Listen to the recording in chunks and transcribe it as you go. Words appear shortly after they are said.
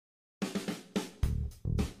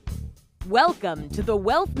Welcome to the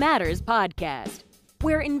Wealth Matters podcast,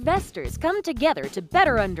 where investors come together to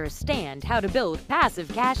better understand how to build passive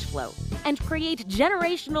cash flow and create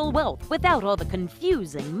generational wealth without all the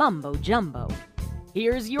confusing mumbo-jumbo.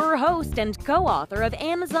 Here's your host and co-author of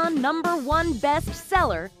Amazon #1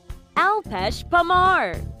 bestseller, Alpesh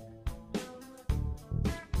Pamar.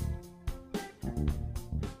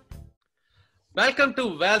 Welcome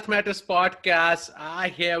to Wealth Matters Podcast. I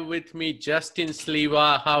have with me Justin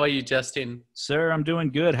Sliva. How are you, Justin? Sir, I'm doing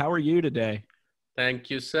good. How are you today? Thank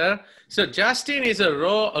you, sir. So Justin is a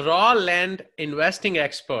raw land investing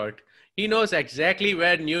expert. He knows exactly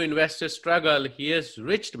where new investors struggle. He has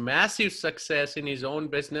reached massive success in his own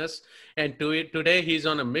business. And today he's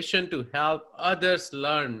on a mission to help others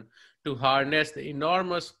learn to harness the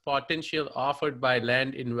enormous potential offered by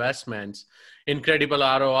land investments. Incredible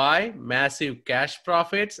ROI, massive cash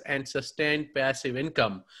profits, and sustained passive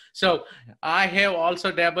income. So I have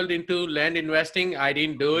also dabbled into land investing. I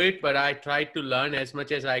didn't do it, but I tried to learn as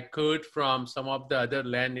much as I could from some of the other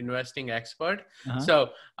land investing experts.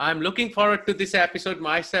 So I'm looking forward to this episode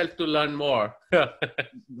myself to learn more.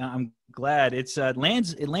 I'm glad. It's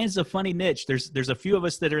land's a funny niche. There's a few of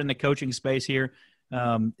us that are in the coaching space here,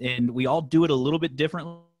 and we all do it a little bit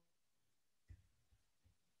differently.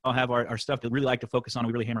 I'll have our stuff that we really like to focus on.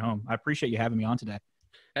 We really hammer home. I appreciate you having me on today.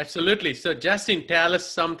 Absolutely. So Justin, tell us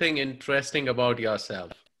something interesting about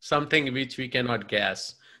yourself, something which we cannot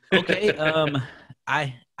guess. Okay.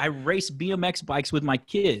 I race BMX bikes with my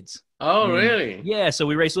kids. Oh, really? Yeah. So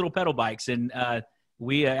we race little pedal bikes, and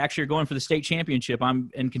we actually are going for the state championship. I'm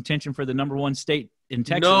in contention for the #1 state in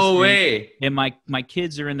Texas. No way. And my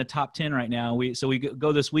kids are in the top 10 right now. So we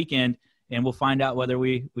go this weekend, and we'll find out whether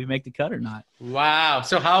we make the cut or not. Wow.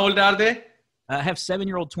 So how old are they? I have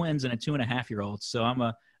 7-year-old twins and a 2.5-year-old. So I'm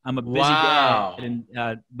a busy dad.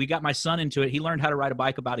 And we got my son into it. He learned how to ride a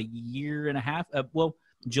bike about a year and a half.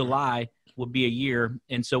 July will be a year.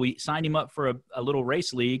 And so we signed him up for a little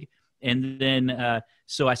race league. And then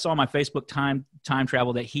so I saw on my Facebook time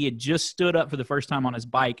travel that he had just stood up for the first time on his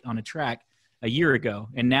bike on a track a year ago.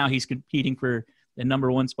 And now he's competing for the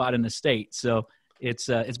 #1 spot in the state. So it's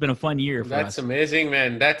been a fun year for us. That's amazing,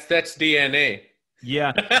 man. That's DNA.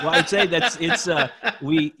 Yeah. Well, I'd say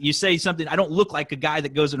you say something. I don't look like a guy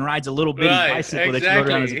that goes and rides a little bitty bicycle that you rode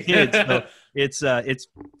around as a kid. So it's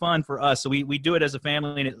fun for us. So we do it as a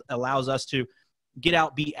family, and it allows us to get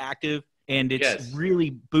out, be active. And it's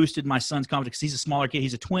really boosted my son's confidence. He's a smaller kid.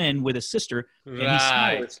 He's a twin with a sister, and he's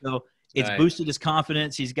smaller. So it's boosted his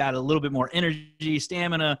confidence. He's got a little bit more energy,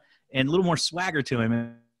 stamina, and a little more swagger to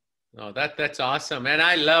him. Oh, that's awesome. And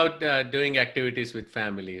I love doing activities with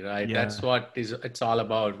family, right? Yeah. That's what it's all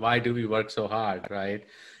about. Why do we work so hard, right?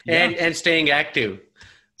 Yeah. And staying active.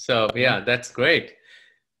 So yeah, that's great.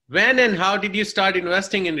 When and how did you start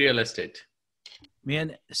investing in real estate?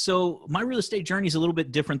 Man, so my real estate journey is a little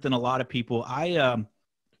bit different than a lot of people. I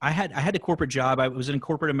had a corporate job. I was in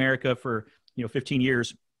corporate America for 15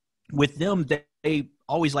 years. With them, they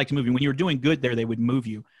always like to move you. When you were doing good there, they would move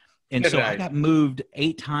you. And so I got moved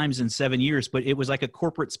 8 times in 7 years, but it was like a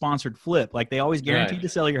corporate sponsored flip. Like they always guaranteed to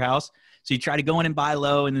sell your house. So you try to go in and buy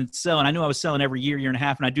low and then sell. And I knew I was selling every year and a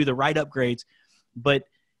half, and I do the right upgrades. But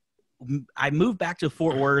I moved back to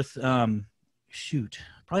Fort Worth, probably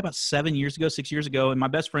about 6 years ago. And my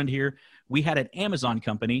best friend here, we had an Amazon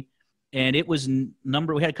company, and it was we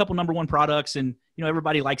had a couple #1 products, and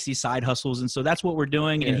everybody likes these side hustles. And so that's what we're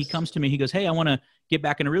doing. Yes. And he comes to me, he goes, "Hey, I want to get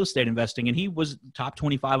back into real estate investing." And he was top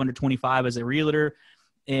 25 under 25 as a realtor.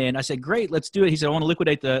 And I said, "Great, let's do it." He said, "I want to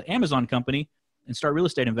liquidate the Amazon company and start real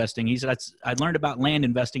estate investing." He said, "I learned about land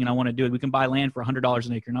investing and I want to do it. We can buy land for $100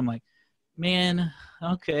 an acre." And I'm like, "Man,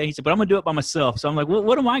 okay." He said, "But I'm going to do it by myself." So I'm like, "Well,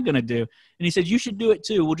 what am I going to do?" And he said, "You should do it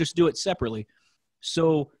too. We'll just do it separately."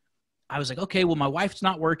 So I was like, "Okay, well, my wife's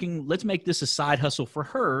not working. Let's make this a side hustle for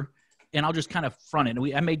her, and I'll just kind of front it."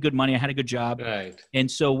 And I made good money. I had a good job. Right.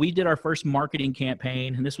 And so we did our first marketing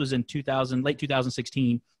campaign, and this was in late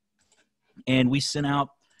 2016. And we sent out,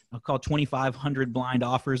 I'll call 2,500 blind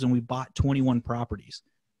offers, and we bought 21 properties.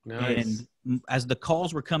 Nice. And as the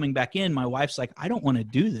calls were coming back in, my wife's like, "I don't want to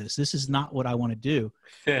do this. This is not what I want to do."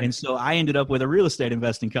 And so I ended up with a real estate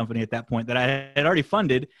investing company at that point that I had already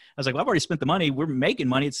funded. I was like, "Well, I've already spent the money. We're making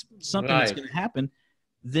money. It's something that's going to happen."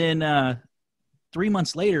 Then 3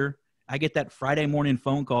 months later, I get that Friday morning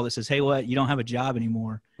phone call that says, "Hey, you don't have a job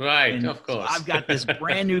anymore." Right, and of course. So I've got this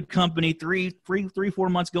brand new company, 4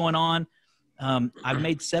 months going on. I've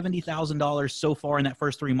made $70,000 so far in that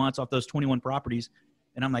first 3 months off those 21 properties.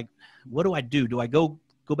 And I'm like, what do I do? Do I go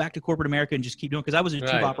back to corporate America and just keep doing? Because I was a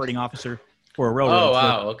chief operating officer for a railroad. Oh,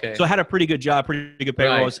 wow. Okay. So I had a pretty good job, pretty good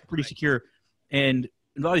payroll. I was pretty secure. And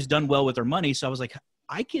always done well with our money. So I was like,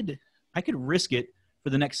 I could risk it for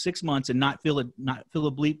the next 6 months and not feel a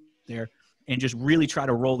bleep there, and just really try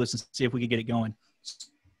to roll this and see if we could get it going.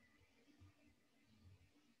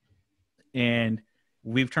 And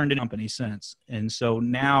we've turned it into a company since. And so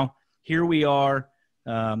now here we are.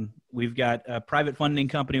 We've got a private funding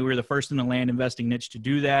company. We were the first in the land investing niche to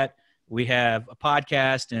do that. We have a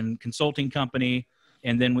podcast and consulting company.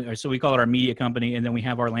 And then we call it our media company. And then we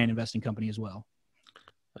have our land investing company as well.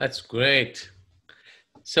 That's great.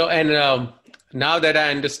 So, and now that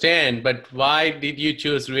I understand, but why did you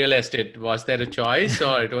choose real estate? Was that a choice,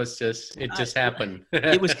 or it just happened?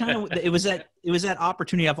 It was that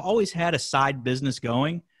opportunity. I've always had a side business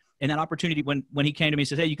going, and that opportunity when he came to me and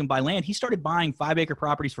said, "Hey, you can buy land." He started buying 5-acre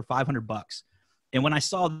properties for $500. And when I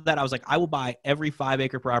saw that, I was like, "I will buy every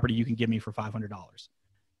 5-acre property you can give me for $500."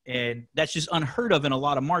 And that's just unheard of in a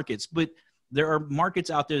lot of markets, but there are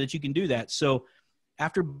markets out there that you can do that. So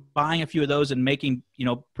after buying a few of those and making,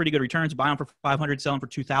 pretty good returns, buy them for 500, sell them for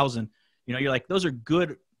 2,000, you're like, those are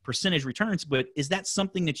good percentage returns, but is that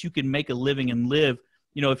something that you can make a living and live?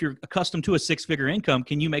 If you're accustomed to a 6-figure income,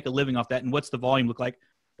 can you make a living off that? And what's the volume look like?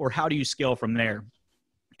 Or how do you scale from there?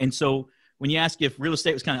 And so when you ask if real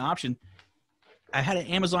estate was kind of an option, I had an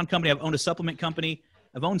Amazon company. I've owned a supplement company.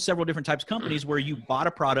 I've owned several different types of companies where you bought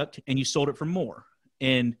a product and you sold it for more.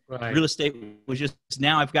 And real estate was just,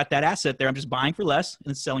 now I've got that asset there. I'm just buying for less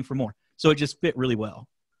and selling for more. So it just fit really well.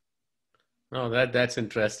 Oh, that's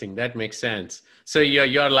interesting. That makes sense. So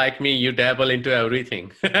you're like me, you dabble into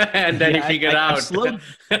everything and then you figure out.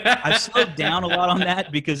 I've slowed down a lot on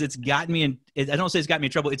that because it's gotten me I don't say it's got me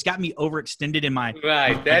in trouble. It's got me overextended in my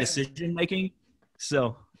decision making.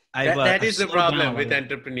 So that is the problem with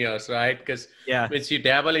entrepreneurs, right? Because you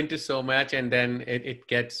dabble into so much and then it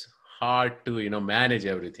gets hard to, manage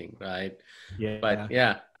everything, right? Yeah. But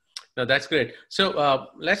no, that's great. So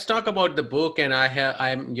let's talk about the book. And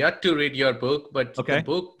I'm yet to read your book, but the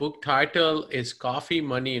book title is Coffee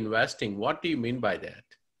Money Investing. What do you mean by that?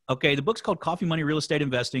 Okay, the book's called Coffee Money Real Estate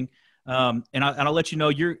Investing, and I'll let you know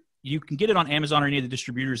you can get it on Amazon or any of the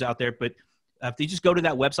distributors out there. But if you just go to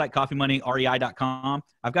that website, coffeemoneyrei.com,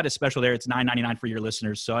 I've got a special there. It's $9.99 for your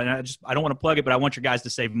listeners. So I don't want to plug it, but I want your guys to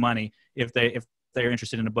save money if they're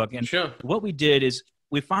interested in the book. And what we did is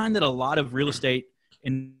we find that a lot of real estate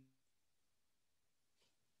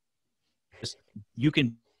you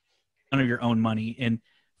can earn your own money. And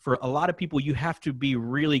for a lot of people, you have to be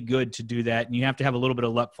really good to do that. And you have to have a little bit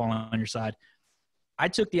of luck falling on your side. I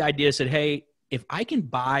took the idea, said, hey, if I can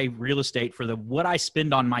buy real estate for what I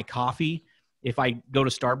spend on my coffee, if I go to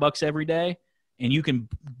Starbucks every day, and you can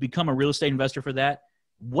become a real estate investor for that,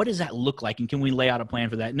 what does that look like? And can we lay out a plan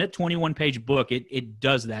for that? And that 21-page book, it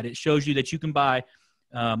does that. It shows you that you can buy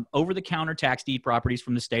over-the-counter tax deed properties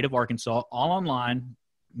from the state of Arkansas, all online,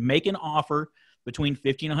 make an offer between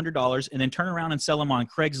 $50 and $100, and then turn around and sell them on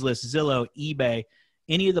Craigslist, Zillow, eBay,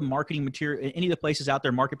 any of the marketing material, any of the places out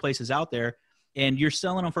there, marketplaces out there, and you're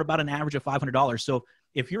selling them for about an average of $500. So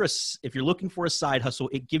if you're looking for a side hustle,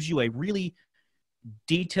 it gives you a really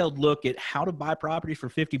detailed look at how to buy property for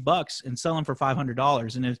 $50 and sell them for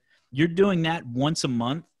 $500. And if you're doing that once a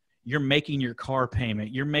month, you're making your car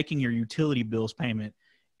payment, you're making your utility bills payment.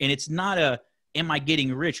 And it's not am I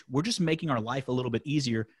getting rich? We're just making our life a little bit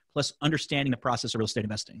easier, plus understanding the process of real estate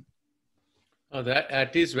investing. Oh,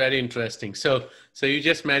 that is very interesting. So you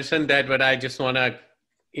just mentioned that, but I just want to,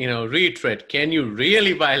 reiterate. Can you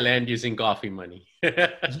really buy land using coffee money?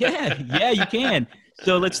 Yeah, you can.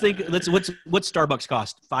 So what's Starbucks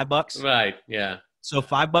cost? $5? Right. Yeah. So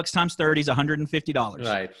 $5 times 30 is $150.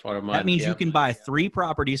 Right. For a month. That means you can buy 3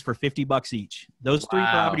 properties for $50 each. Those 3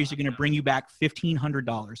 properties are going to bring you back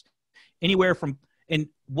 $1,500. Anywhere from, and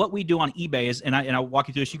what we do on eBay is, and I'll walk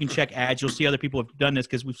you through this. You can check ads. You'll see other people have done this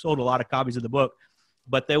because we've sold a lot of copies of the book,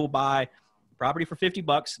 but they will buy property for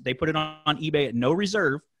 $50. They put it on eBay at no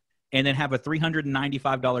reserve and then have a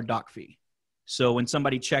 $395 doc fee. So when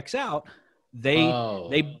somebody checks out, they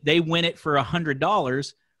win it for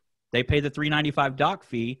 $100. They pay the $395 doc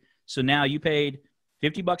fee. So now you paid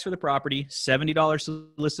 $50 for the property, $70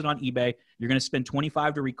 listed on eBay. You're going to spend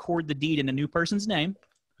 $25 to record the deed in a new person's name.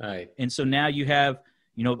 Right. And so now you have,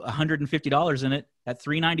 $150 in it. At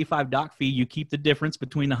 $395 doc fee, you keep the difference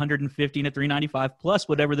between the $150 and the $395 plus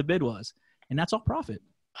whatever the bid was. And that's all profit.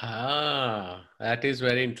 Ah, that is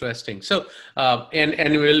very interesting. So, and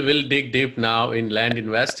we'll dig deep now in land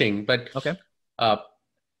investing, but okay.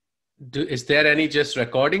 Is there any just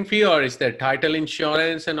recording fee, or is there title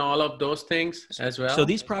insurance and all of those things as well? So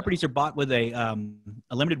these properties are bought with a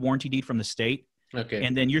limited warranty deed from the state. Okay.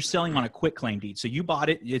 And then you're selling on a quick claim deed. So you bought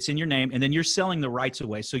it, it's in your name, and then you're selling the rights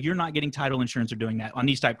away. So you're not getting title insurance or doing that on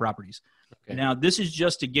these type properties. Okay. Now, this is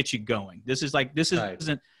just to get you going. This isn't,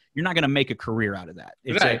 you're not going to make a career out of that.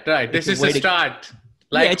 It's right. This is a start,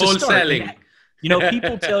 like wholesaling. You know,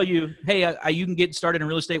 people tell you, hey, you can get started in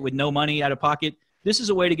real estate with no money out of pocket. This is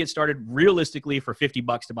a way to get started realistically for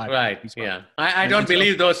 $50 to buy. Right. Yeah. I don't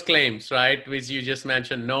believe those claims, right? Which you just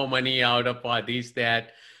mentioned, no money out of these,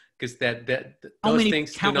 that, because those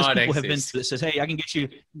things do not exist. Have been that says, hey, I can get you,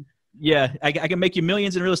 I can make you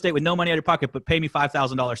millions in real estate with no money out of your pocket, but pay me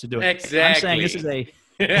 $5,000 to do it. Exactly.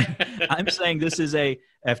 I'm saying this is a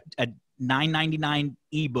 $9.99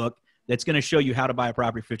 ebook that's going to show you how to buy a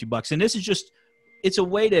property for $50. And this is just, it's a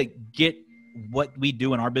way to get what we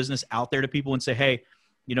do in our business out there to people and say, hey,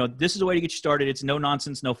 you know, this is a way to get you started. It's no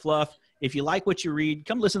nonsense, no fluff. If you like what you read,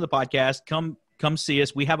 come listen to the podcast. Come see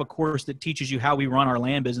us. We have a course that teaches you how we run our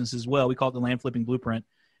land business as well. We call it the Land Flipping Blueprint.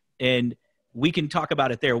 And we can talk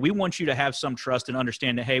about it there. We want you to have some trust and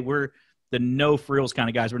understand that, hey, we're the no frills kind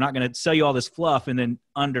of guys. We're not going to sell you all this fluff and then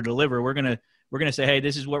under deliver. We're going to say, hey,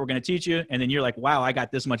 this is what we're going to teach you. And then you're like, wow, I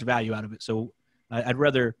got this much value out of it. So I'd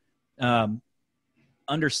rather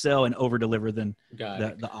undersell and over deliver than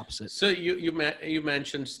the opposite. So you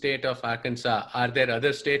mentioned state of Arkansas. Are there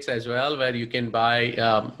other states as well where you can buy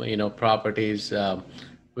properties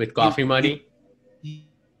with coffee money?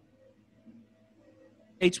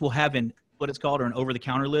 States will have what it's called, or an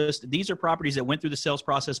over-the-counter list. These are properties that went through the sales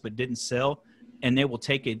process but didn't sell, and they will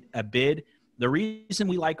take a bid. The reason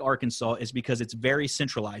we like Arkansas is because it's very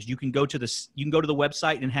centralized. You can go to the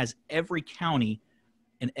website and it has every county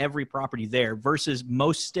and every property there, versus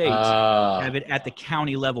most states have it at the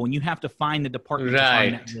county level, and you have to find the department to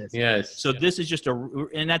find that list. Yes. So this is just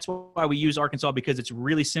and that's why we use Arkansas, because it's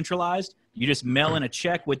really centralized. You just mail in a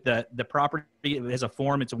check with the property. It has a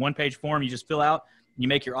form. It's a one-page form. You just fill out. You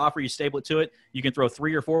make your offer. You staple it to it. You can throw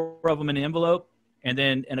 3 or 4 of them in an envelope, and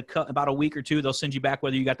then in about a week or 2, they'll send you back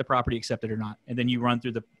whether you got the property accepted or not, and then you run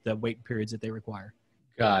through the wait periods that they require.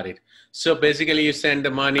 Got it. So basically you send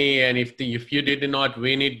the money, and if you did not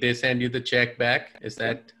win it, they send you the check back. Is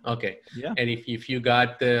that okay? Yeah. And if you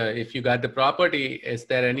got the property, is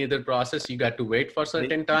there any other process you got to wait for a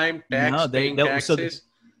certain time? Paying taxes?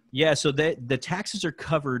 So the taxes are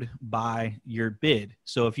covered by your bid.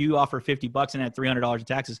 So if you offer $50 and add $300 in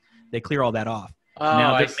taxes, they clear all that off. Oh,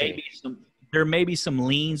 now there may be some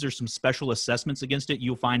liens or some special assessments against it.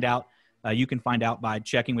 You'll find out. You can find out by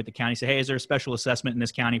checking with the county. Say, hey, is there a special assessment in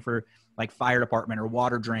this county for like fire department or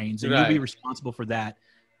water drains? And you'll be responsible for that.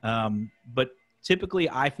 But typically,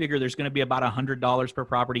 I figure there's going to be about $100 per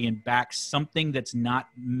property in back, something that's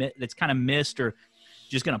kind of missed or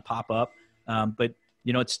just going to pop up. But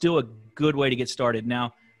it's still a good way to get started.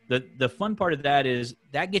 Now, the fun part of that is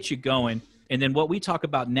that gets you going. And then what we talk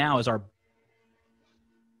about now is our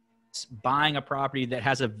buying a property that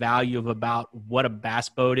has a value of about what a bass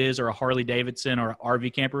boat is, or a Harley Davidson, or an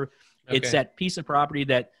RV camper. Okay. It's that piece of property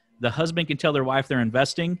that the husband can tell their wife they're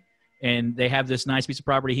investing, and they have this nice piece of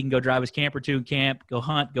property he can go drive his camper to, camp, go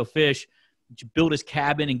hunt, go fish, build his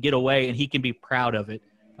cabin and get away, and he can be proud of it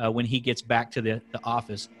when he gets back to the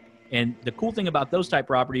office. And the cool thing about those type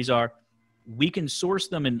properties are we can source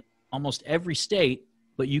them in almost every state,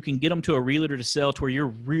 but you can get them to a realtor to sell to where you're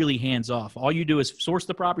really hands off. All you do is source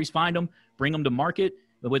the properties, find them, bring them to market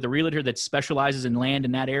with a realtor that specializes in land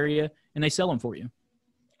in that area, and they sell them for you.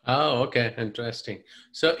 Oh, okay. Interesting.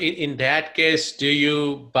 So in that case, do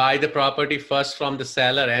you buy the property first from the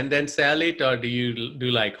seller and then sell it, or do you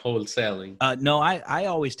do like wholesaling? No, I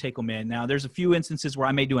always take them in. Now, there's a few instances where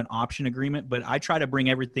I may do an option agreement, but I try to bring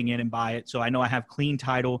everything in and buy it. So I know I have clean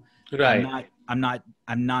title. Right. I'm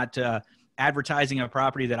not advertising a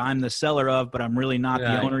property that I'm the seller of, but I'm really not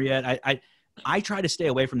the owner yet. I try to stay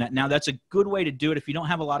away from that. Now, that's a good way to do it if you don't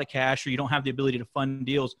have a lot of cash or you don't have the ability to fund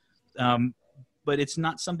deals. But it's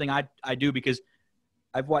not something I do, because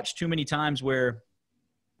I've watched too many times where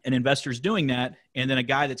an investor's doing that, and then a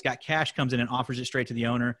guy that's got cash comes in and offers it straight to the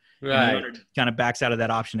owner. Right. And the owner kind of backs out of that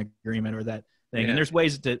option agreement or that thing. Yeah. And there's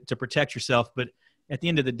ways to protect yourself, but at the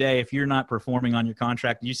end of the day, if you're not performing on your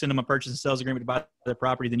contract, you send them a purchase and sales agreement to buy the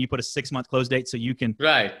property, then you put a 6-month close date so you can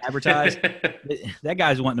advertise. That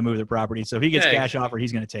guy's wanting to move the property. So if he gets cash offer,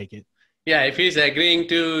 he's going to take it. Yeah, if he's agreeing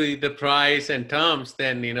to the price and terms,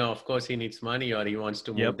 then, of course he needs money, or he wants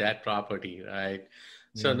to move that property, right?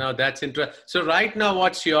 So now that's interesting. So right now,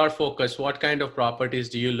 what's your focus? What kind of properties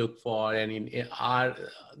do you look for? And are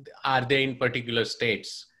they in particular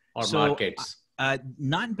states or markets?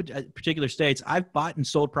 Not in particular states. I've bought and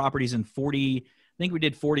sold properties in 40, I think we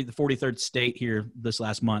did the 43rd state here this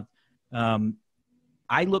last month.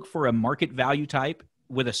 I look for a market value type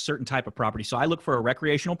with a certain type of property. So I look for a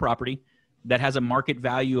recreational property that has a market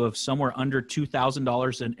value of somewhere under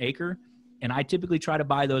 $2,000 an acre. And I typically try to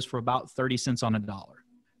buy those for about 30 cents on a dollar.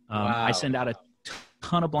 Wow. I send out a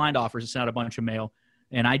ton of blind offers and send out a bunch of mail.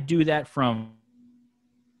 And I do that from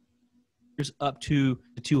up to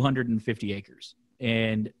 250 acres.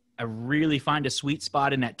 And I really find a sweet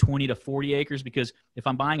spot in that 20 to 40 acres, because if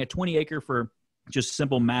I'm buying a 20 acre for just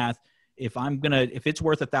simple math, if it's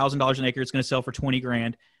worth $1,000 an acre, it's going to sell for 20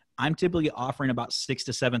 grand. I'm typically offering about $6,000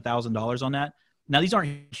 to $7,000 on that. Now, these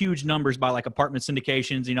aren't huge numbers by like apartment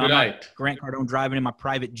syndications. You know, I'm not Grant Cardone driving in my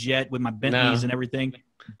private jet with my Bentleys and everything.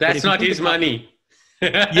 That's not his money.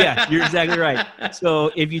 Yeah, you're exactly right.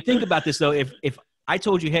 So if you think about this, though, if I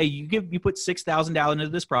told you, hey, you put $6,000 into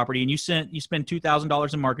this property and you spend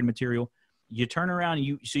 $2,000 in marketing material, you turn around and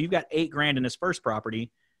you've got $8,000 in this first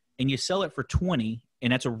property, and you sell it for 20,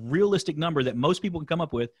 and that's a realistic number that most people can come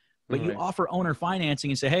up with. But you offer owner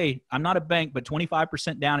financing and say, hey, I'm not a bank, but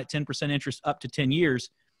 25% down at 10% interest up to 10 years.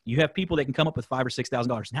 You have people that can come up with $5,000 or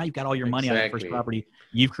 $6,000. Now you've got all your money out of the first property.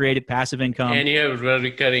 You've created passive income, and you have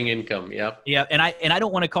recurring income. Yep. Yeah, and I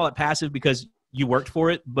don't want to call it passive because you worked for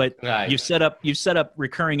it, but you've set up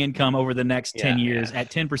recurring income over the next 10 years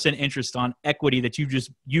at 10% interest on equity that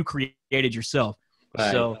you created yourself.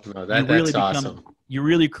 Right. So that's awesome. You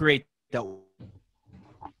really create that.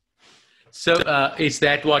 So is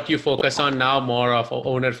that what you focus on now, more of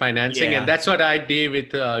owner financing? Yeah. And that's what I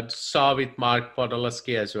did saw with Mark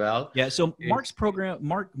Podolsky as well. Yeah. So Mark's program,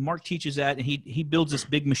 Mark teaches that, and he builds this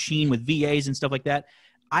big machine with VAs and stuff like that.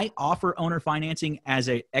 I offer owner financing as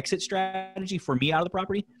a exit strategy for me out of the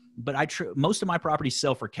property, but most of my properties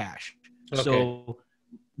sell for cash. Okay. So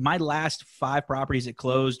my last 5 properties that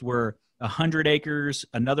closed were 100 acres,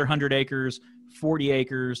 another 100 acres, 40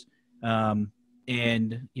 acres, and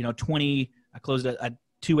 20. I closed a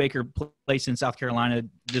 2-acre place in South Carolina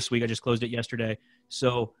this week. I just closed it yesterday.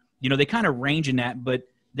 So they kind of range in that, but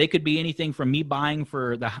they could be anything from me buying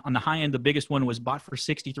on the high end. The biggest one was bought for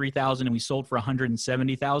 $63,000 and we sold for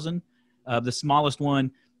 $170,000. The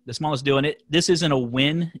smallest deal, and this isn't a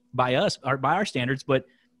win by us or by our standards, but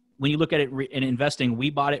when you look at it in investing, we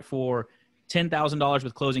bought it for $10,000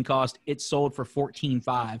 with closing cost. It sold for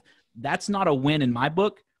 $14,500. That's not a win in my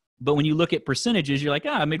book. But when you look at percentages, you're like,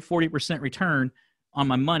 I made 40% return on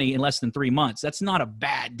my money in less than 3 months. That's not a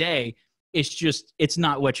bad day. It's just, it's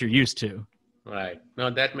not what you're used to. Right.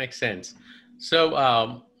 No, that makes sense. So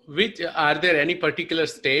are there any particular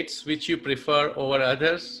states which you prefer over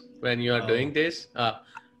others when you are doing this?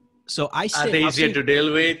 So are they easier to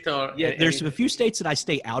deal with? Or there's a few states that I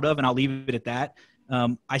stay out of, and I'll leave it at that.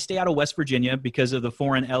 I stay out of West Virginia because of the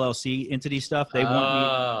foreign LLC entity stuff. They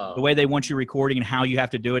want the way they want you recording and how you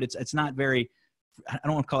have to do it. It's not very, I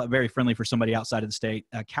don't want to call it very friendly for somebody outside of the state.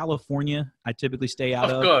 California, I typically stay out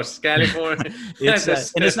of. Of course, California.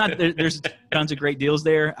 And it's not, there's tons of great deals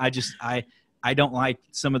there. I don't like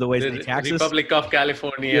some of the ways they tax us. Republic of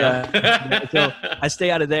California. Yeah. So I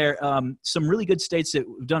stay out of there. Some really good states that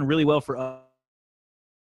have done really well for us,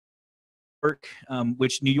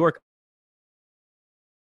 which New York,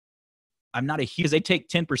 I'm not because they take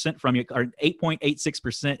 10% from you, or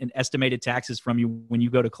 8.86% in estimated taxes from you when you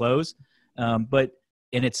go to close. And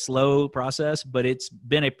it's slow process, but it's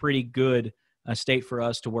been a pretty good state for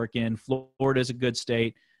us to work in. Florida is a good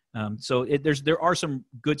state. So there are some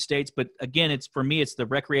good states, but again, for me, it's the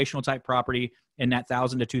recreational type property and that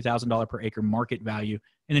 $1,000 to $2,000 per acre market value,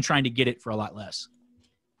 and then trying to get it for a lot less.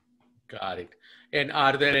 Got it. And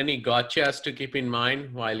are there any gotchas to keep in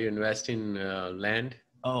mind while you invest in land?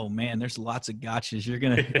 Oh man, there's lots of gotchas. You're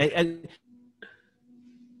going to,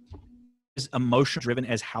 as emotion driven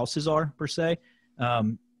as houses are per se.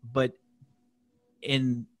 But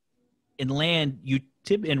in land,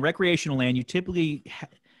 in recreational land, you typically,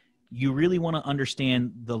 you really want to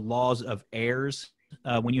understand the laws of heirs.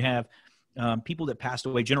 When you have people that passed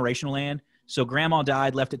away, generational land. So grandma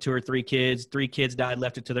died, left it to her 3 kids, 3 kids died,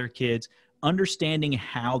 left it to their kids. Understanding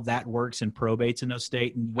how that works in probates in those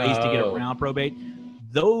states and ways to get around probate.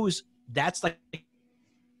 That's like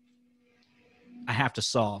I have to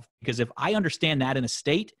solve, because if I understand that in a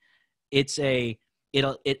state, it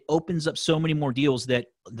opens up so many more deals that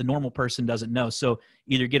the normal person doesn't know. So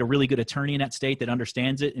either get a really good attorney in that state that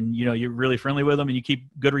understands it, and you're really friendly with them, and you keep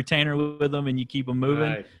good retainer with them, and you keep them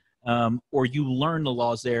moving, right. Or you learn the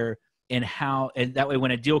laws there and that way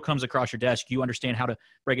when a deal comes across your desk, you understand how to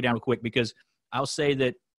break it down real quick. Because I'll say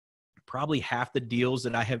that probably half the deals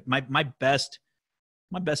that I have, my best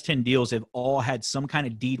 10 deals have all had some kind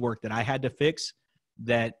of deed work that I had to fix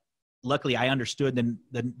that luckily I understood, then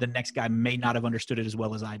the next guy may not have understood it as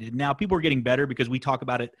well as I did. Now people are getting better because we talk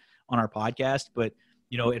about it on our podcast. But,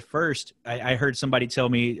 you know, at first I heard somebody tell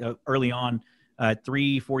me early on,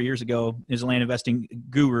 3-4 years ago, is a land investing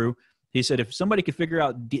guru. He said, if somebody could figure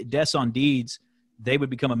out deaths on deeds, they would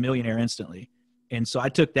become a millionaire instantly. And so I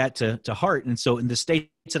took that to heart. And so in the states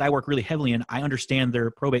that I work really heavily in, I understand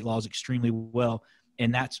their probate laws extremely well.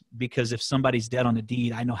 And that's because if somebody's dead on a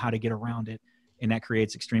deed, I know how to get around it. And that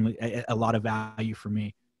creates a lot of value for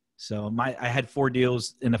me. So I had 4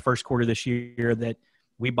 deals in the first quarter this year that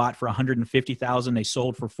we bought for $150,000. They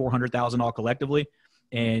sold for $400,000 all collectively.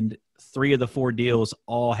 And 3 of the 4 deals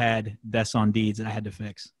all had deaths on deeds that I had to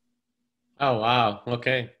fix. Oh, wow.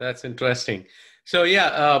 Okay. That's interesting. So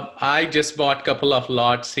yeah, I just bought a couple of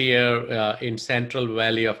lots here in Central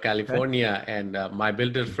Valley of California, and my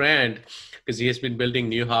builder friend, because he has been building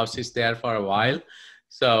new houses there for a while.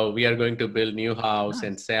 So we are going to build new house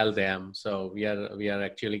and sell them. So we are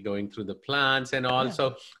actually going through the plans and all.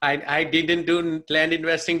 So I didn't do land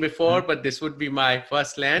investing before, but this would be my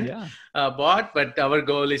first land bought. But our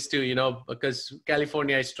goal is to, you know, because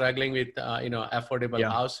California is struggling with, you know, affordable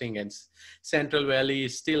housing, and Central Valley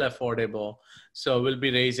is still affordable. So we'll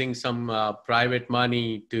be raising some private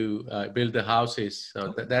money to build the houses.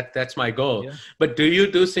 So that's my goal. Yeah. But do you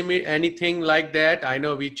do anything like that? I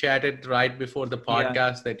know we chatted right before the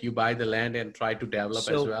podcast that you buy the land and try to develop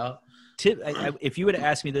as well. If you would have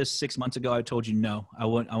asked me this 6 months ago, I told you no, I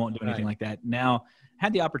won't do anything like that. Now,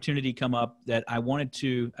 had the opportunity come up that I've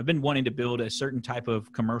been wanting to build a certain type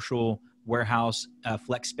of commercial warehouse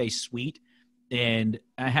flex space suite. And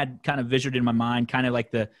I had kind of visualized in my mind, kind of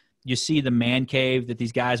like you see the man cave that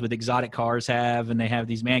these guys with exotic cars have, and they have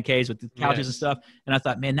these man caves with the couches and stuff. And I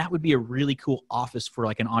thought, man, that would be a really cool office for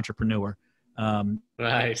like an entrepreneur.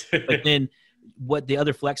 Right. But then what the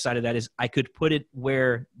other flex side of that is, I could put it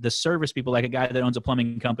where the service people, like a guy that owns a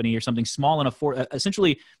plumbing company or something small and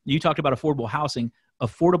essentially you talked about affordable housing,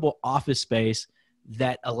 affordable office space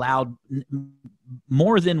that allowed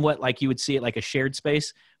more than what, like you would see it like a shared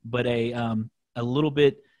space, but a little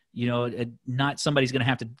bit, you know, not somebody's going to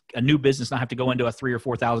have to, a new business not have to go into a $3,000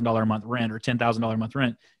 or $4,000 a month rent or $10,000 a month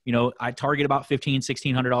rent. You know, I target about $1,500,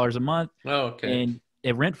 $1,600 a month and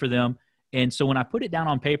rent for them. And so when I put it down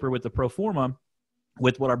on paper with the pro forma,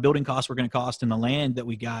 with what our building costs were going to cost and the land that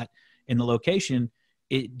we got in the location,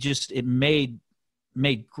 it made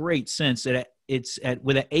great sense that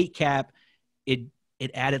with an 8 cap, it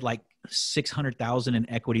added like 600,000 in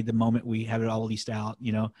equity the moment we have it all leased out,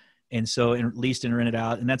 you know. And so leased and rented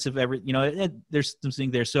out. And that's if ever, you know, there's something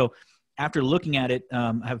there. So after looking at it,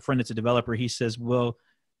 I have a friend that's a developer. He says, well,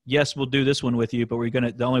 yes, we'll do this one with you, but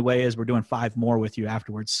the only way is we're doing 5 more with you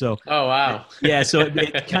afterwards. So, oh, wow. So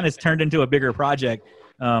it kind of turned into a bigger project.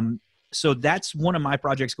 So that's one of my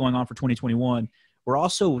projects going on for 2021. We're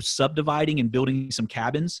also subdividing and building some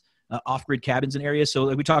cabins, off-grid cabins in areas. So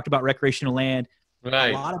like we talked about recreational land.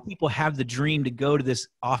 Right. A lot of people have the dream to go to this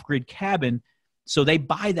off-grid cabin. So they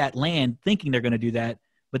buy that land thinking they're going to do that,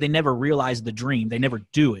 but they never realize the dream. They never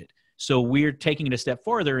do it. So we're taking it a step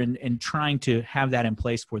further and trying to have that in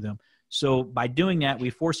place for them. So by doing that, we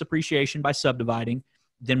force appreciation by subdividing.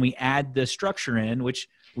 Then we add the structure in, which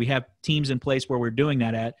we have teams in place where we're doing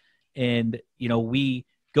that at. And, you know, we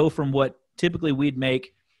go from what typically we'd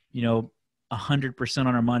make, you know, 100%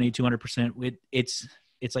 on our money, 200%. It's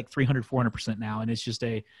like 300, 400% now. And it's just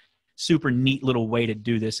a super neat little way to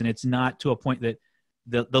do this. And it's not to a point that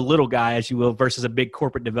the little guy, as you will, versus a big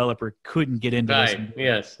corporate developer couldn't get into this.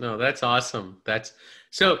 Yes. No, that's awesome.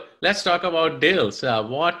 So let's talk about deals.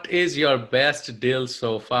 What is your best deal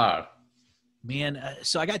so far? Man,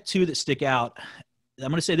 so I got 2 that stick out. I'm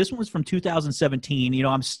going to say this one was from 2017. You know,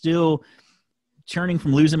 I'm still churning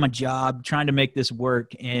from losing my job, trying to make this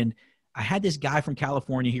work. And I had this guy from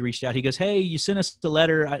California. He reached out. He goes, hey, you sent us the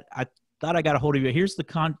letter. I thought I got a hold of you. Here's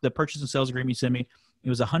the purchase and sales agreement you sent me. It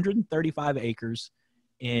was 135 acres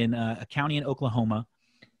in a county in Oklahoma.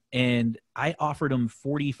 And I offered him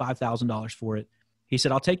 $45,000 for it. He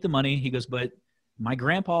said, I'll take the money. He goes, but my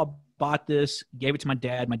grandpa bought this, gave it to my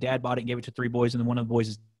dad. My dad bought it and gave it to 3 boys. And then one of the boys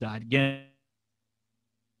has died. Again,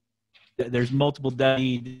 there's multiple deaths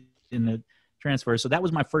in the transfer. So that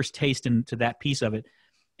was my first taste into that piece of it.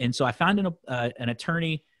 And so I found an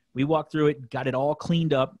attorney. We walked through it, got it all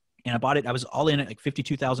cleaned up. And I bought it. I was all in at like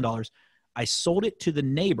 $52,000. I sold it to the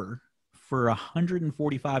neighbor for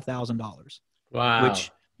 $145,000. Wow.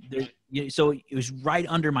 So it was right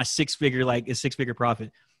under my 6-figure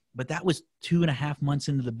profit. But that was 2.5 months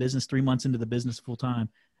into the business, 3 months into the business full time.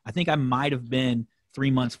 I think I might have been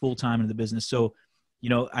 3 months full time into the business. So, you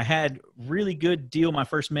know, I had really good deal. My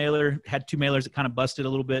first mailer had 2 mailers that kind of busted a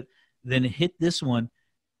little bit. then hit this one.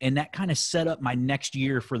 And that kind of set up my next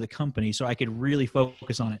year for the company so I could really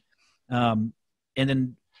focus on it. And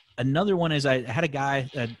then another one is I had a guy,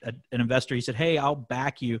 an investor, he said, hey, I'll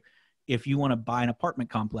back you if you want to buy an apartment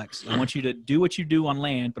complex. I want you to do what you do on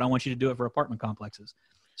land, but I want you to do it for apartment complexes.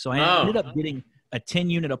 So I ended up getting a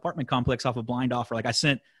 10-unit apartment complex off a blind offer. Like I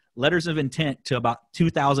sent letters of intent to about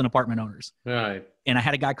 2,000 apartment owners. Right. And I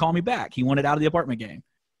had a guy call me back. He wanted out of the apartment game.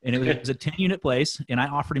 And it was a 10-unit place, and I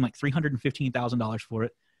offered him like $315,000 for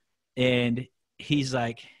it. And he's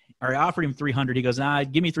like, or I offered him 300. He goes, nah,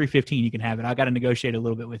 give me 315. You can have it. I got to negotiate a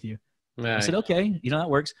little bit with you. Right. I said, okay, that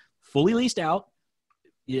works. Fully leased out.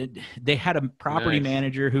 They had a property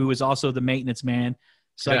manager who was also the maintenance man.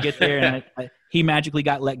 So I get there and he magically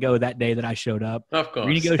got let go that day that I showed up. Of course.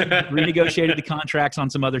 Renegotiated the contracts on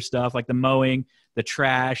some other stuff like the mowing, the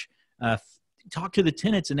trash, talked to the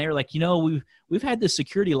tenants, and they were like, we've had this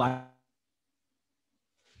security light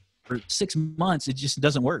for 6 months. It just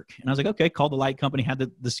doesn't work. And I was like, okay, called the light company, had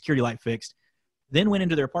the security light fixed, then went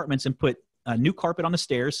into their apartments and put new carpet on the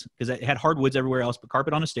stairs because it had hardwoods everywhere else, but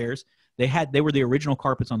carpet on the stairs. They were the original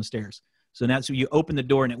carpets on the stairs. So now you open the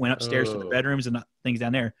door and it went upstairs to the bedrooms and things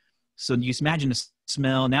down there. So you just imagine the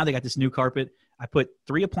smell. Now they got this new carpet. I put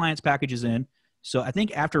 3 appliance packages in. So I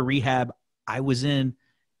think after rehab, I was in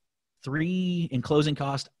 3 in closing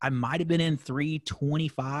cost. I might've been in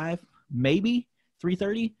 325, maybe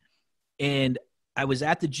 330. And I was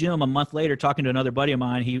at the gym a month later talking to another buddy of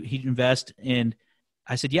mine. He'd invest. And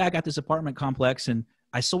I said, yeah, I got this apartment complex. And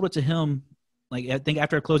I sold it to him. Like I think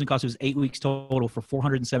after a closing cost, it was 8 weeks total for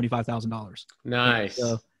 $475,000. Nice.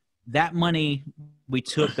 So that money, we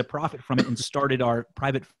took the profit from it and started our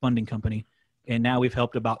private funding company. And now we've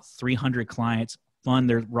helped about 300 clients fund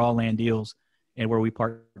their raw land deals, and where we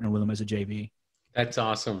partner with them as a JV. That's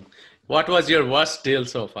awesome. What was your worst deal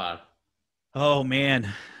so far? Oh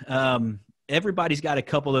man. Everybody's got a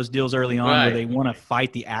couple of those deals early on where they want to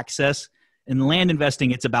fight the access. In land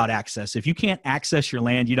investing, it's about access. If you can't access your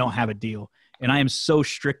land, you don't have a deal. And I am so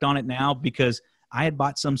strict on it now because I had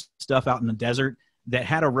bought some stuff out in the desert that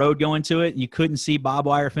had a road going to it. And you couldn't see barbed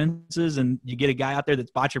wire fences, and you get a guy out there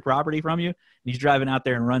that's bought your property from you, and he's driving out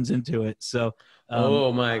there and runs into it. So,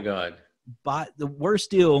 oh my God. Bought the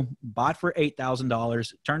worst deal, bought for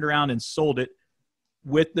 $8,000, turned around and sold it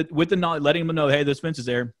with the letting them know, hey, this fence is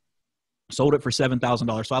there. Sold it for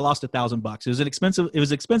 $7,000. So I lost $1,000. It was an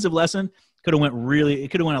expensive lesson. It could have went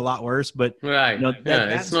a lot worse, but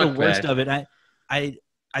that's the worst of it. I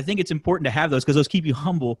think it's important to have those because those keep you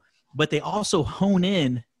humble, but they also hone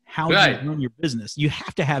in how you run your business. You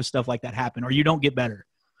have to have stuff like that happen or you don't get better.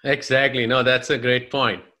 Exactly. No, that's a great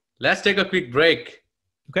point. Let's take a quick break.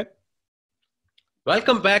 Okay.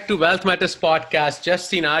 Welcome back to Wealth Matters Podcast.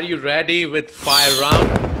 Justin, are you ready with fire round?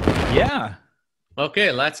 Yeah.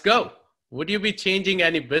 Okay, let's go. Would you be changing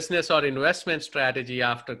any business or investment strategy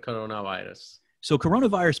after coronavirus? So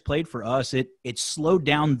coronavirus played for us. It slowed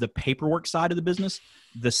down the paperwork side of the business.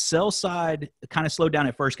 The sell side kind of slowed down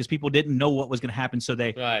at first because people didn't know what was going to happen. So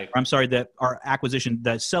the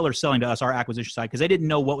seller selling to us, our acquisition side, because they didn't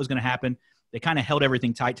know what was going to happen. They kind of held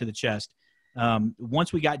everything tight to the chest.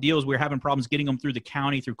 Once we got deals, we were having problems getting them through the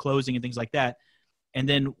county, through closing and things like that. And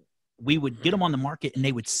then we would get them on the market and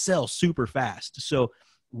they would sell super fast. So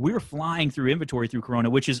we're flying through inventory through Corona,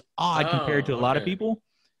 which is odd compared to a lot of people,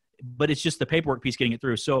 but it's just the paperwork piece getting it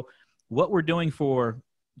through. So what we're doing for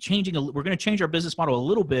we're going to change our business model a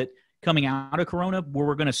little bit coming out of Corona, where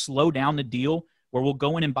we're going to slow down the deal, where we'll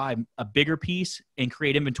go in and buy a bigger piece and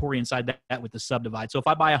create inventory inside that with the subdivide. So if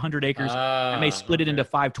I buy 100 acres, I may split it into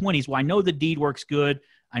 520s. Well, I know the deed works good.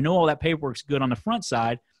 I know all that paperwork's good on the front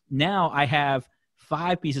side. Now I have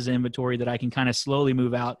 5 pieces of inventory that I can kind of slowly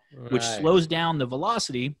move out, which slows down the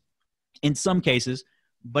velocity in some cases,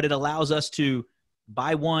 but it allows us to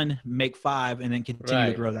buy 1, make 5, and then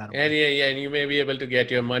continue to grow that away. And you may be able to get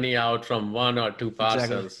your money out from 1 or 2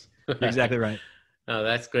 parcels. Exactly right. Oh,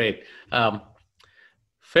 that's great.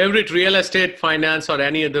 Favorite real estate, finance, or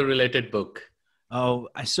any other related book? Oh,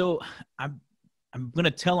 so I'm going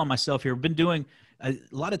to tell on myself here. I've been doing a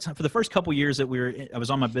lot of time for the first couple of years that I was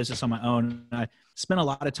on my business on my own. I spent a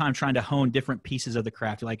lot of time trying to hone different pieces of the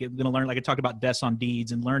craft. Like I'm going to learn, like I talked about deaths on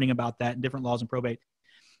deeds and learning about that and different laws and probate.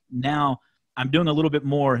 Now I'm doing a little bit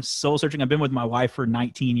more soul searching. I've been with my wife for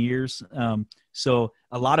 19 years. So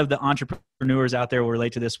a lot of the entrepreneurs out there will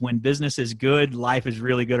relate to this. When business is good, life is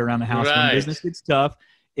really good around the house. When business gets tough,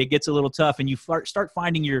 it gets a little tough, and you start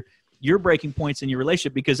finding your breaking points in your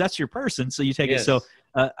relationship because that's your person. So you take it. So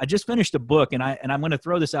I just finished a book, and I'm going to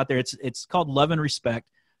throw this out there. It's called Love and Respect.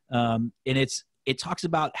 And it's it talks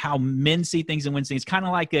about how men see things and women see. It's kind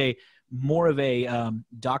of like more of a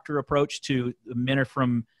doctor approach to men are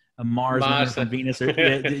from Mars, women are from Venus,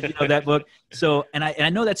 or that book. So, and I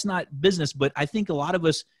know that's not business, but I think a lot of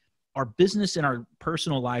us, our business and our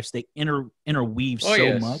personal lives, they interweave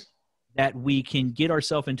much that we can get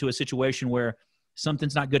ourselves into a situation where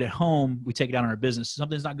something's not good at home, we take it out on our business.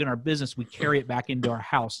 Something's not good in our business, we carry it back into our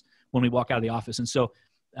house when we walk out of the office. And so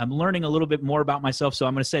I'm learning a little bit more about myself. So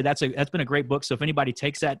I'm going to say that's been a great book. So if anybody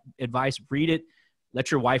takes that advice, read it.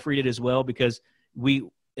 Let your wife read it as well, because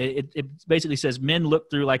it basically says men look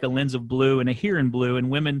through like a lens of blue and they hear in blue, and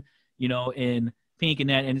women, in pink and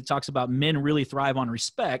that. And it talks about men really thrive on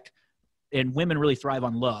respect and women really thrive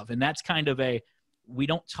on love. And that's kind of we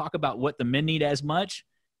don't talk about what the men need as much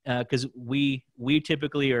because we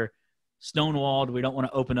typically are stonewalled. We don't want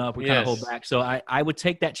to open up. We kind of hold back. So I would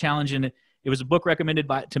take that challenge, and it was a book recommended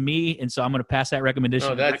to me. And so I'm going to pass that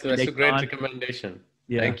recommendation. Oh, that's a great recommendation.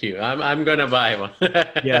 Yeah. Thank you. I'm going to buy one.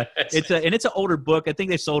 Yeah. It's an older book. I think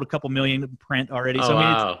they've sold a couple million in print already. So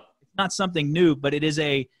it's not something new, but it's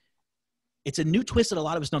a new twist that a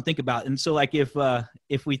lot of us don't think about. And so like if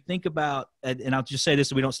we think about, and I'll just say this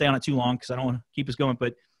so we don't stay on it too long because I don't want to keep us going,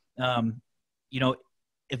 but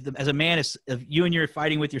as a man, if you and you're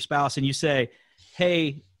fighting with your spouse and you say,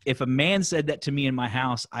 hey, if a man said that to me in my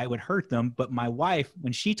house, I would hurt them. But my wife,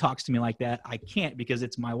 when she talks to me like that, I can't because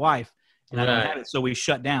it's my wife and I don't have it. So we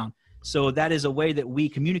shut down. So that is a way that we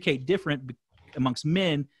communicate different amongst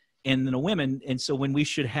men and the women. And so when we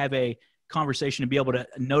should have a conversation and be able to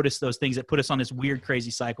notice those things that put us on this weird,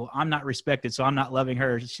 crazy cycle. I'm not respected, so I'm not loving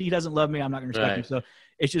her. She doesn't love me. I'm not going to respect her. So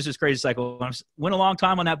it's just this crazy cycle. I went a long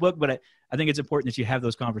time on that book, but I think it's important that you have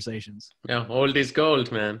those conversations. Yeah, old is gold,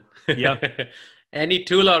 man. Yeah. Any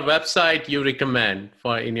tool or website you recommend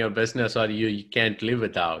in your business or you can't live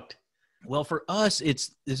without? Well, for us,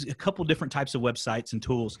 there's a couple different types of websites and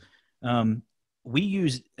tools. We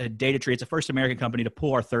use a data tree. It's a first American company to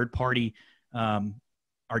pull our third party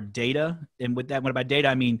our data. And with that, by data,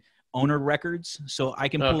 I mean owner records. So I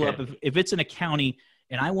can pull up if it's in a county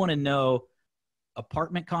and I want to know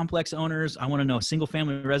apartment complex owners, I want to know single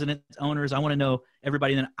family residence owners, I want to know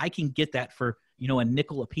everybody, then I can get that for, a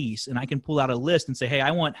nickel a piece. And I can pull out a list and say, hey,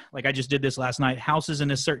 I want, like I just did this last night, houses in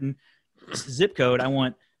a certain zip code. I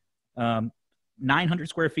want 900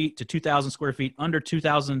 square feet to 2,000 square feet, under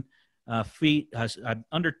 2,000 feet,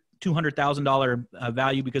 under $200,000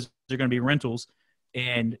 value because they're going to be rentals.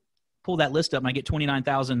 And pull that list up and I get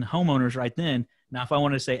 29,000 homeowners right then. Now, if I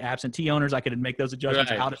wanted to say absentee owners, I could make those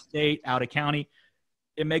adjustments out of state, out of county,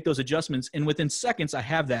 and make those adjustments. And within seconds, I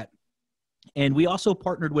have that. And we also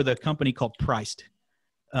partnered with a company called Priced.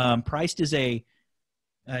 Priced is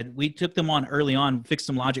we took them on early on, fixed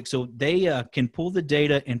some logic. So they can pull the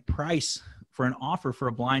data and price for an offer for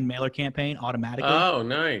a blind mailer campaign automatically. Oh,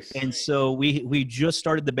 nice. And so we just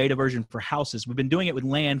started the beta version for houses. We've been doing it with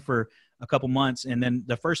land for a couple months. And then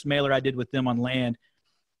the first mailer I did with them on land,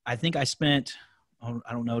 I think I spent,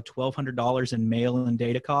 I don't know, $1,200 in mail and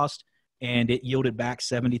data cost, and it yielded back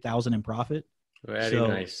 $70,000 in profit. Very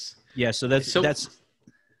nice. Yeah. So that's,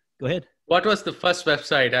 go ahead. What was the first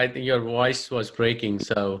website? I think your voice was breaking.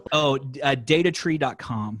 So,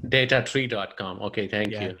 datatree.com. Datatree.com. Okay.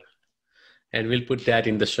 Thank you. And we'll put that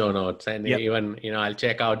in the show notes. And even, I'll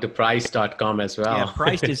check out the price.com as well. Yeah,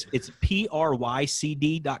 Priced it's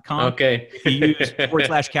PRYCD.com. Okay. If you use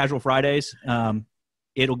 /Casual Fridays,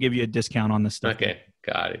 it'll give you a discount on this stuff. Okay.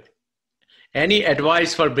 Got it. Any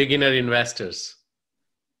advice for beginner investors?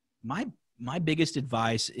 My biggest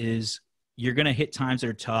advice is you're going to hit times that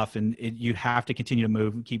are tough and you have to continue to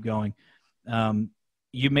move and keep going.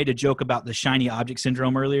 You made a joke about the shiny object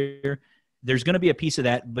syndrome earlier. There's going to be a piece of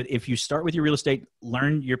that, but if you start with your real estate,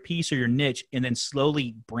 learn your piece or your niche, and then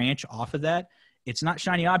slowly branch off of that, it's not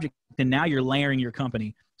shiny object. Then now you're layering your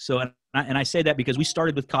company. So, and I say that because we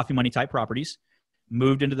started with coffee money type properties,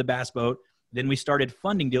 moved into the bass boat. Then we started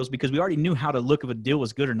funding deals because we already knew how to look if a deal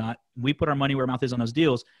was good or not. We put our money where our mouth is on those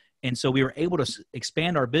deals. And so we were able to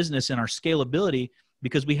expand our business and our scalability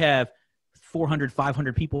because we have 400,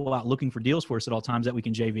 500 people out looking for deals for us at all times that we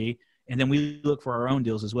can JV. And then we look for our own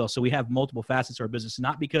deals as well. So we have multiple facets of our business,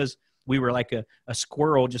 not because we were like a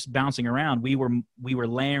squirrel just bouncing around. We were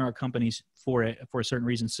layering our companies for a certain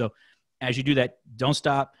reason. So as you do that, don't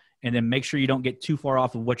stop, and then make sure you don't get too far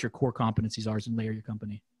off of what your core competencies are and layer your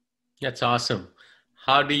company. That's awesome.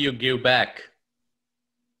 How do you give back?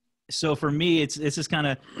 So for me, it's just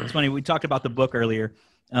it's funny. We talked about the book earlier.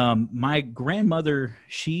 My grandmother,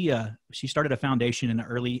 she started a foundation in the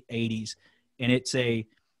early 80s, and it's a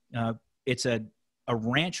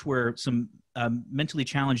ranch where some mentally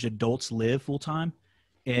challenged adults live full time.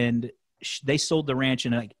 And they sold the ranch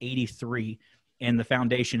in like 83, and the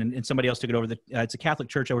foundation and somebody else took it over. It's a Catholic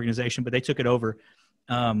church organization, but they took it over.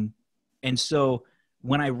 And so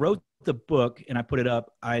when I wrote the book and I put it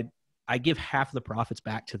up, I give half the profits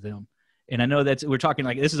back to them. And I know we're talking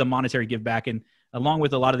like this is a monetary give back, and along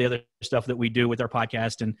with a lot of the other stuff that we do with our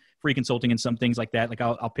podcast and free consulting and some things like that, like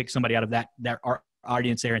I'll pick somebody out of that our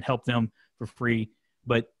audience there and help them for free.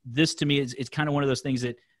 But this to me it's kind of one of those things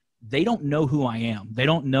that they don't know who I am. They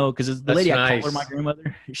don't know, because the lady, I call her my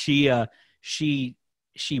grandmother. She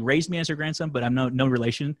raised me as her grandson, but I'm no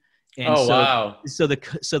relation. And wow. So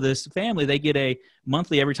this family, they get a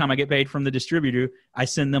monthly, every time I get paid from the distributor, I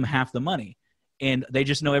send them half the money. And they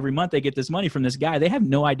just know every month they get this money from this guy. They have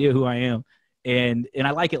no idea who I am. And I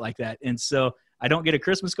like it like that. And so I don't get a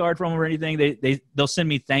Christmas card from them or anything. They'll send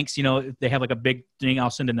me thanks. You know, if they have like a big thing, I'll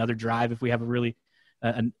send another drive. If we have a really,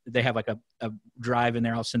 they have like a drive in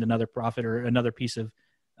there, I'll send another profit or another piece of,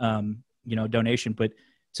 donation. But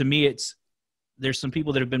to me, there's some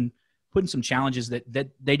people that have been putting some challenges that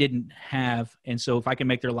they didn't have. And so if I can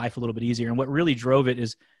make their life a little bit easier. And what really drove it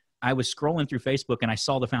is I was scrolling through Facebook and I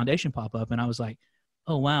saw the foundation pop up and I was like,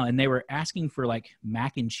 oh, wow. And they were asking for like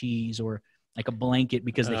mac and cheese or like a blanket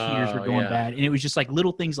because the heaters were going bad. And it was just like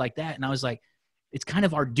little things like that. And I was like, it's kind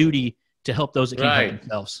of our duty to help those that can't help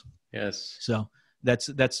themselves. Yes. So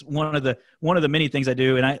that's one of the many things I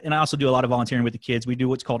do. And I also do a lot of volunteering with the kids. We do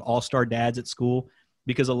what's called all-star dads at school,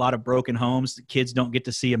 because a lot of broken homes, the kids don't get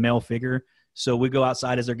to see a male figure. So we go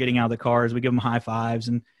outside as they're getting out of the cars. We give them high fives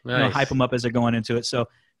and hype them up as they're going into it. So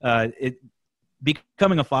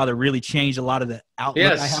becoming a father really changed a lot of the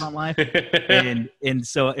outlook I had on life. and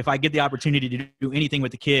so if I get the opportunity to do anything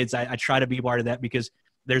with the kids, I try to be part of that, because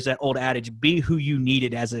there's that old adage, be who you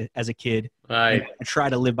needed as a kid. Right. I try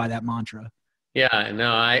to live by that mantra. Yeah,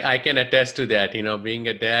 no, I can attest to that. You know, being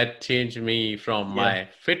a dad changed me from my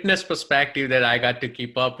fitness perspective, that I got to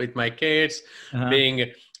keep up with my kids.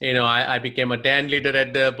 Being, I became a dance leader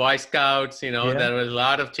at the Boy Scouts. There were a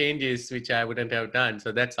lot of changes which I wouldn't have done.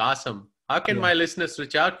 So that's awesome. How can my listeners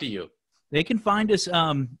reach out to you? They can find us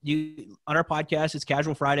on our podcast. It's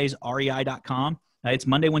Casual Fridays REI.com. It's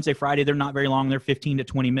Monday, Wednesday, Friday. They're not very long. They're 15 to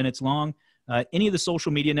 20 minutes long. Any of the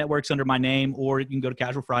social media networks under my name, or you can go to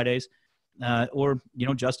Casual Fridays. Or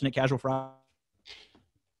Justin at Casual Fridays.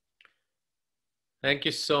 Thank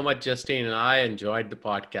you so much, Justin. And I enjoyed the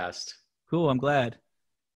podcast. Cool. I'm glad.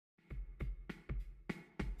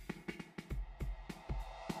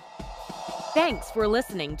 Thanks for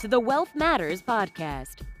listening to the Wealth Matters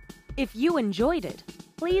podcast. If you enjoyed it,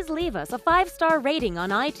 please leave us a 5-star rating on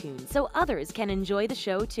iTunes so others can enjoy the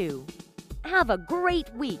show too. Have a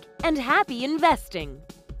great week and happy investing.